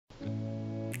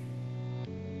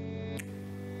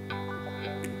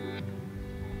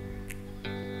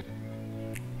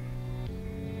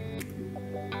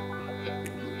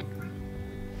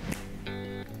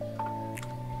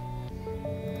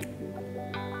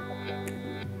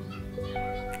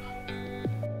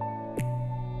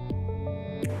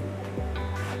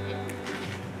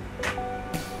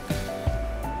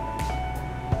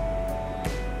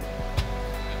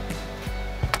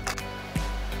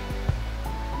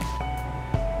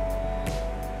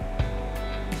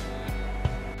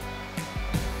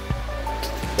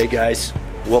Hey guys,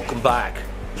 welcome back.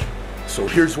 So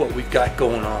here's what we've got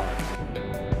going on.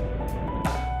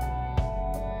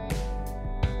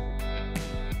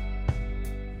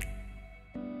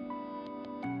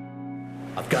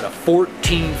 I've got a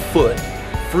 14-foot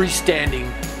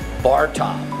freestanding bar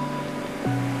top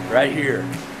right here.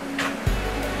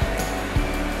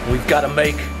 We've got to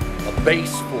make a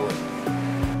base for it.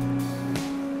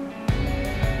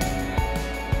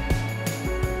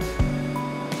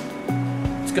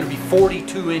 It's going to be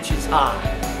 42 inches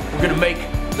high. We're going to make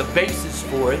the bases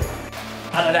for it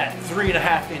out of that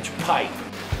 3.5-inch pipe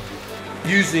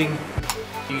using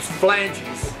these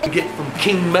flanges you get from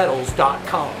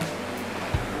kingmetals.com.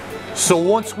 So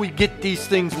once we get these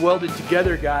things welded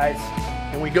together, guys,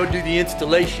 and we go do the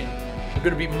installation, we're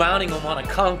going to be mounting them on a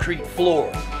concrete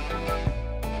floor.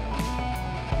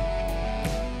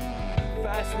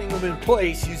 Fastening them in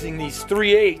place using these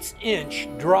 3/8-inch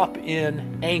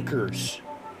drop-in anchors.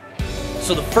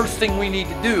 So the first thing we need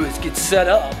to do is get set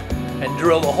up and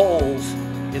drill the holes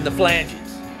in the flanges.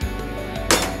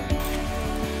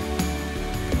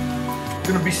 We're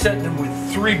going to be setting them with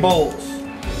 3 bolts.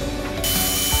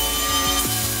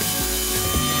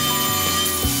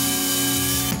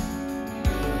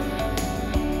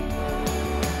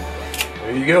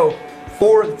 There you go,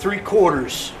 4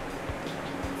 3/4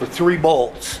 for 3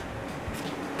 bolts.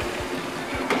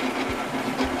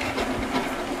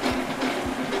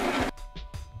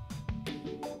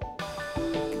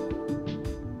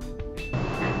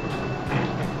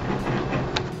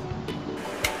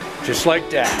 Just like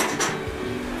that.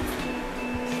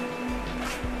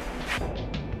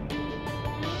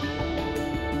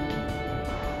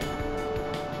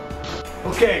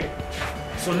 Okay,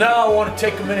 so now I want to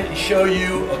take a minute and show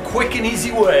you a quick and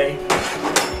easy way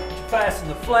to fasten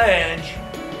the flange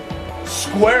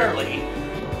squarely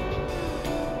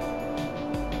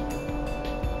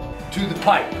to the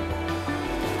pipe.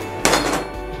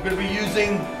 We're going to be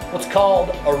using what's called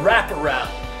a wraparound.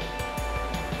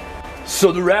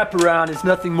 So the wraparound is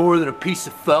nothing more than a piece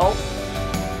of felt.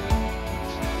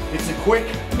 It's a quick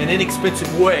and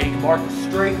inexpensive way to mark a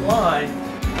straight line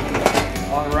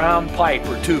on a round pipe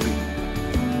or tubing.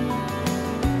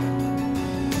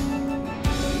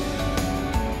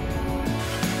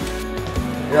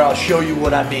 Here, I'll show you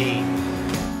what I mean.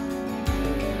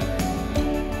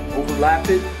 Overlap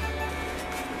it.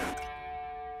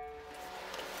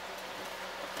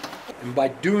 And by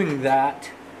doing that,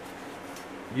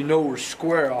 you know we're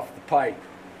square off the pipe.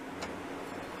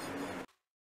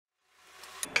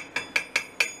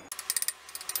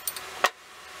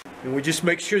 And we just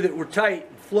make sure that we're tight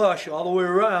and flush all the way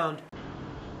around.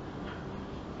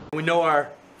 We know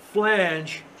our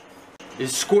flange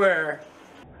is square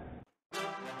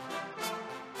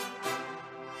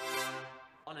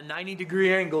on a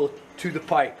 90-degree angle to the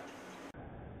pipe.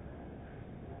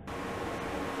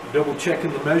 Double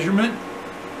checking the measurement.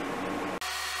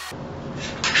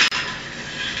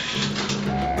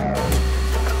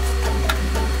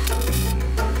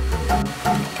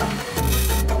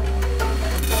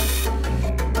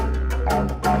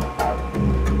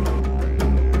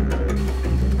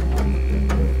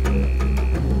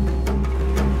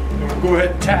 Go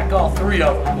ahead and tack all 3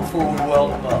 of them before we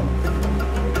weld them up.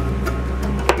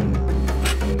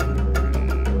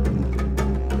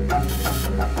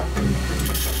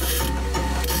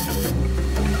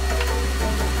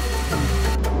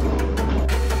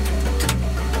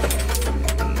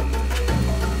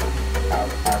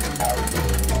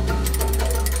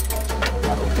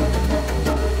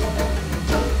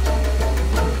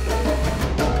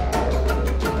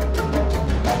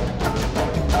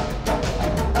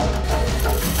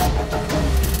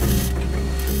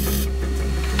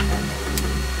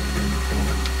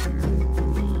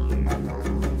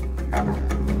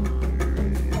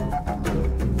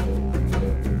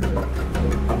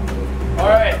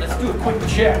 Alright, let's do a quick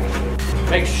check.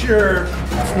 Make sure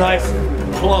it's nice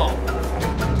and plumb.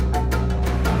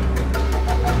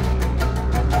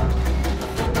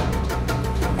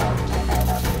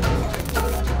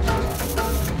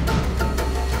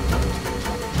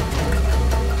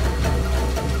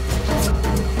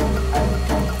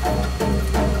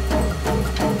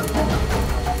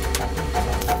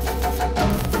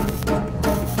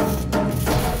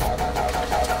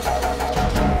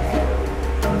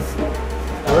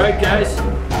 Alright guys,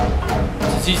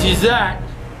 it's as easy as that.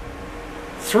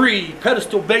 3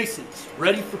 pedestal bases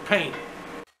ready for paint.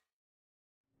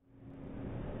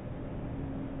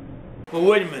 Well,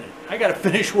 wait a minute, I gotta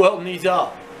finish welding these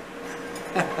off.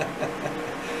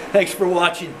 Thanks for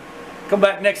watching. Come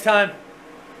back next time,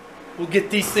 we'll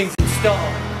get these things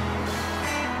installed.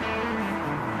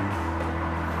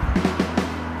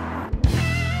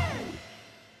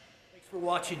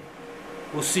 watching.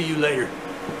 We'll see you later.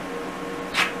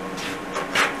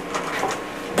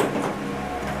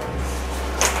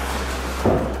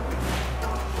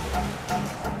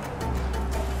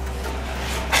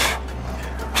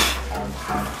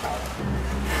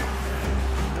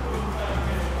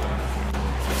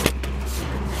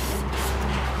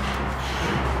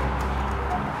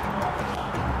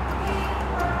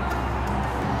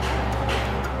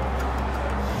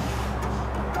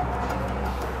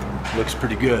 Looks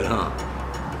pretty good, huh?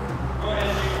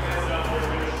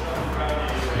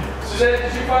 Suzette,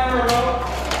 did you find the remote?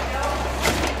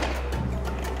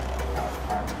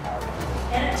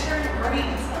 And it turned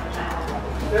green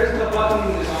somehow. There's the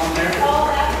button is on there. Oh,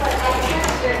 that's what I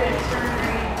touched it and it turned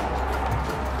green.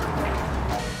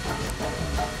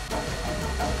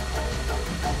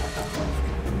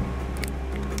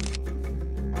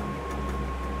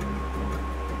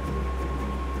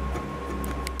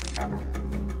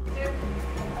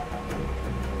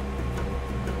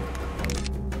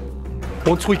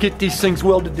 Once we get these things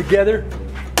welded together,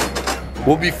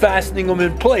 we'll be fastening them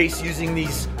in place using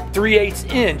these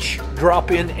 3/8 inch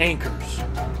drop-in anchors.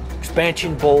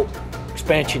 Expansion bolt,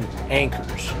 expansion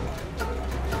anchors.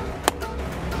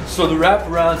 So the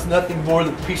wraparound's nothing more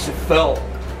than a piece of felt.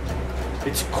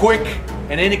 It's a quick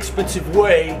and inexpensive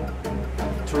way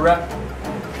to wrap.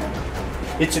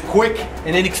 It's a quick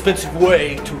and inexpensive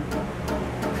way to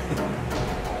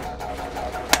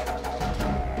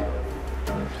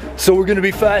So we're going to be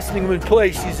fastening them in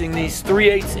place using these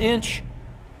 3/8 inch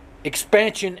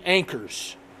expansion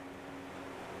anchors.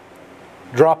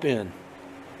 Drop in.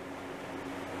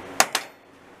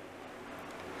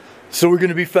 So we're going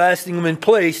to be fastening them in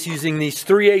place using these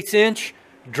 3/8 inch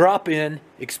drop in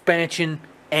expansion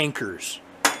anchors.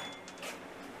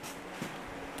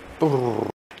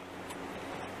 We'll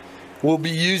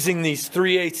be using these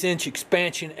 3/8 inch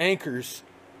expansion anchors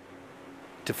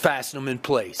to fasten them in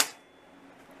place.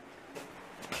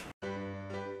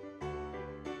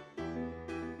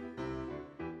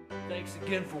 Thanks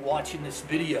again for watching this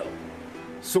video.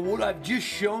 So what I've just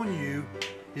shown you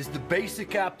is the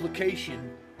basic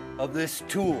application of this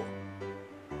tool.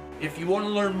 If you want to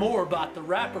learn more about the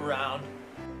wraparound,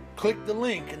 click the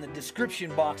link in the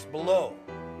description box below.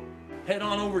 Head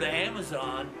on over to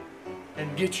Amazon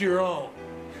and get your own.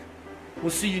 We'll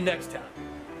see you next time.